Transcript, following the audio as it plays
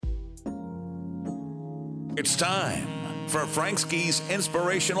It's time for Frankski's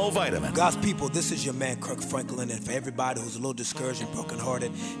Inspirational Vitamin. God's people, this is your man, Kirk Franklin, and for everybody who's a little discouraged and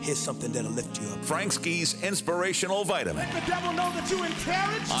brokenhearted, here's something that'll lift you up. Frankski's Inspirational Vitamin. Let the devil know that you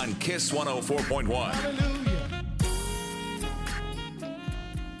encouraged. On KISS 104.1. Hallelujah.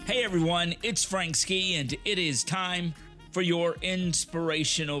 Hey everyone, it's Frank Ski, and it is time for your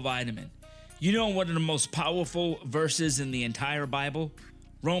Inspirational Vitamin. You know one of the most powerful verses in the entire Bible?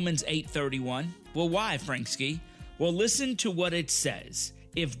 Romans 8:31. Well, why, Frank Ski? Well, listen to what it says.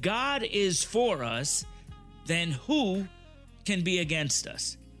 If God is for us, then who can be against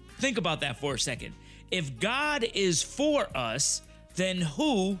us? Think about that for a second. If God is for us, then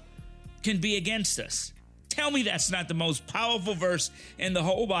who can be against us? Tell me that's not the most powerful verse in the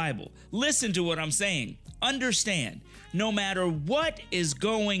whole Bible. Listen to what I'm saying. Understand, no matter what is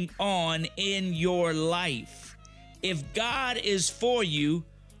going on in your life, if God is for you,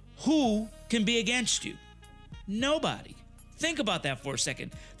 who can be against you? Nobody. Think about that for a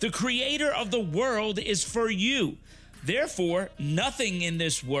second. The creator of the world is for you. Therefore, nothing in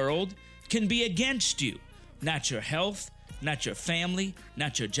this world can be against you. Not your health, not your family,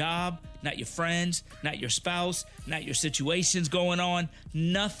 not your job, not your friends, not your spouse, not your situations going on.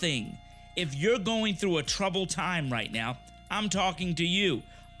 Nothing. If you're going through a troubled time right now, I'm talking to you.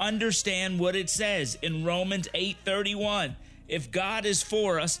 Understand what it says in Romans 8:31. If God is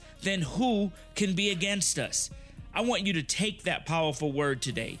for us, then who can be against us? I want you to take that powerful word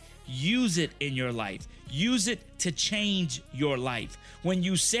today. Use it in your life. Use it to change your life. When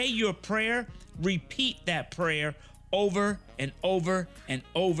you say your prayer, repeat that prayer over and over and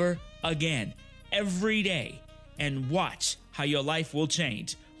over again every day, and watch how your life will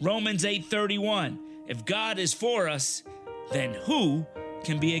change. Romans 8:31. If God is for us, then who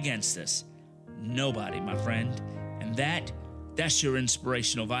can be against us? Nobody, my friend. And that's your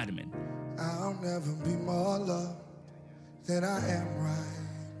Inspirational Vitamin. I'll never be more loved than I am right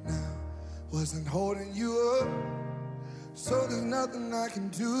now. Wasn't holding you up, so there's nothing I can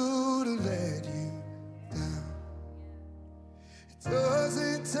do to let you down. It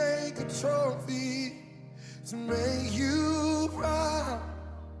doesn't take a trophy to make you proud.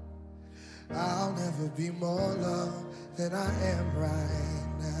 I'll never be more loved than I am right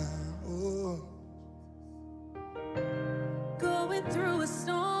now. Ooh. Going through a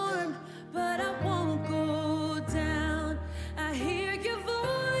storm, but I won't go down. I hear your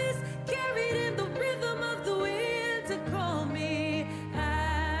voice carried in the rhythm of the wind to call me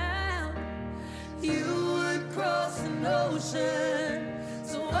out. You would cross an ocean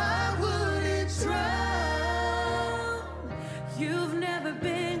so I wouldn't drown. You've never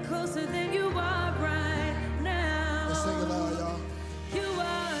been closer than you are right now. Let's sing it loud, y'all. You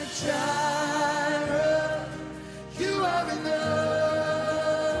are Jireh. You are enough.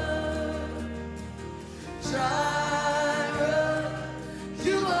 Jireh,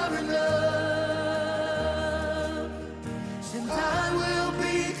 you are enough. And I will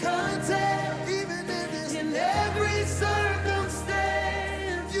be content even in every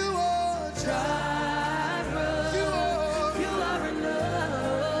circumstance. You are Jireh, you are enough.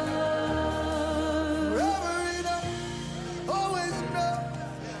 forever enough, always enough,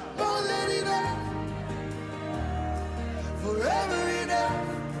 more than enough. Forever enough,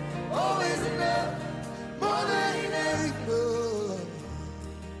 always enough, more than enough.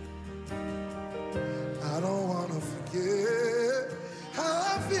 I don't wanna forget how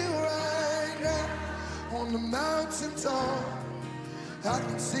I feel right now on the mountain top. I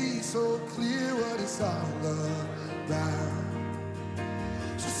can see so clear what it's all about.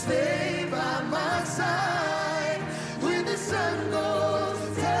 So stay by my side when the sun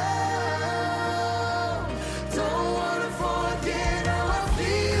goes down. Don't wanna forget how I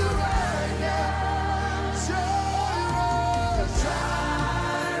feel right now. Jireh,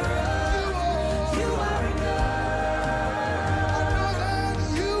 Jireh, you are enough. I know that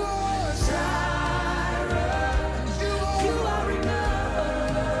you are Jireh, you are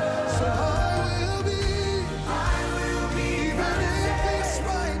enough. So I will be even in this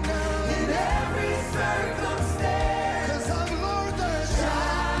right now, in every circumstance. 'Cause I've learned that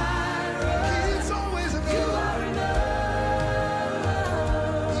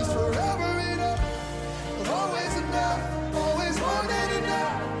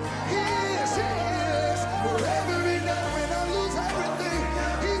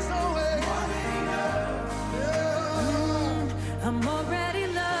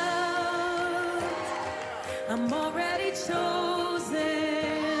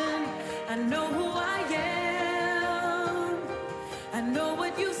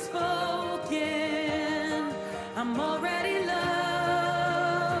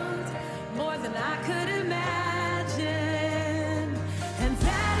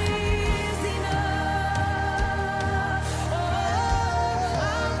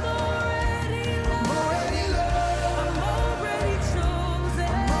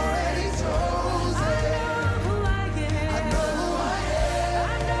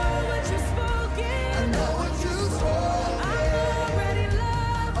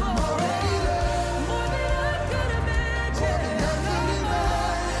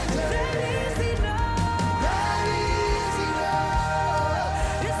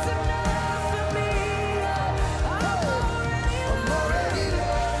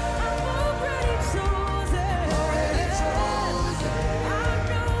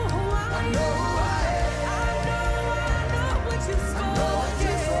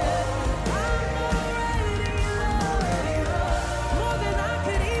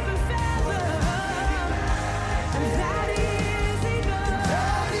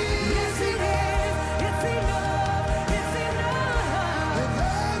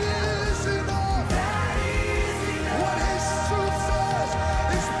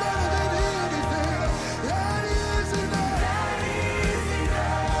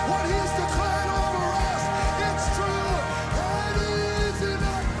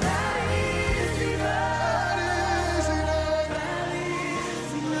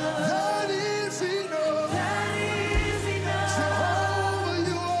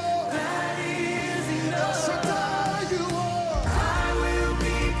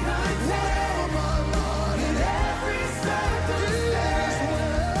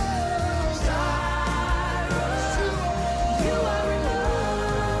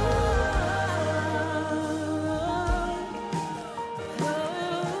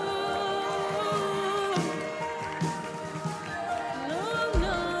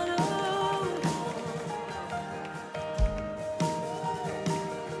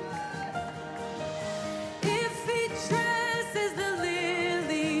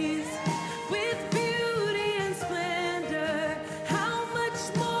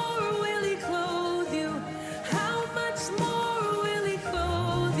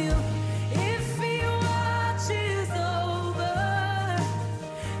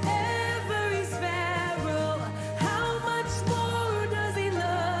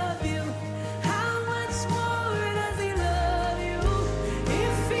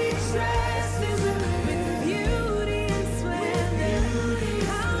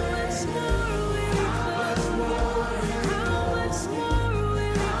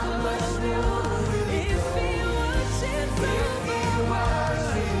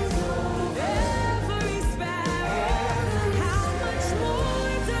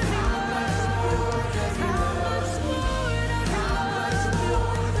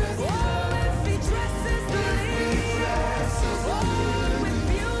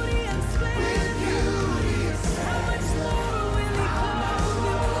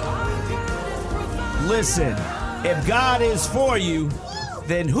listen, if God is for you,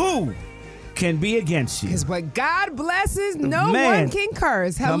 then who can be against you? Because what God blesses, no Man, one can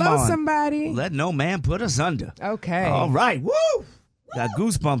curse. come Hello, on. somebody. Let no man put us under. Okay. All right. Woo! Got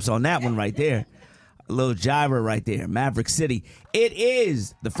goosebumps on that one right there. A little gyra right there. Maverick City. It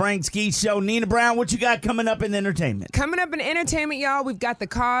is the Frank Ski Show. Nina Brown, what you got coming up in entertainment? Coming up in entertainment, y'all, we've got the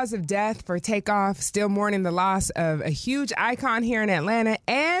cause of death for Takeoff, still mourning the loss of a huge icon here in Atlanta,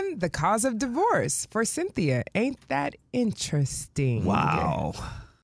 and the cause of divorce for Cynthia. Ain't that interesting? Wow.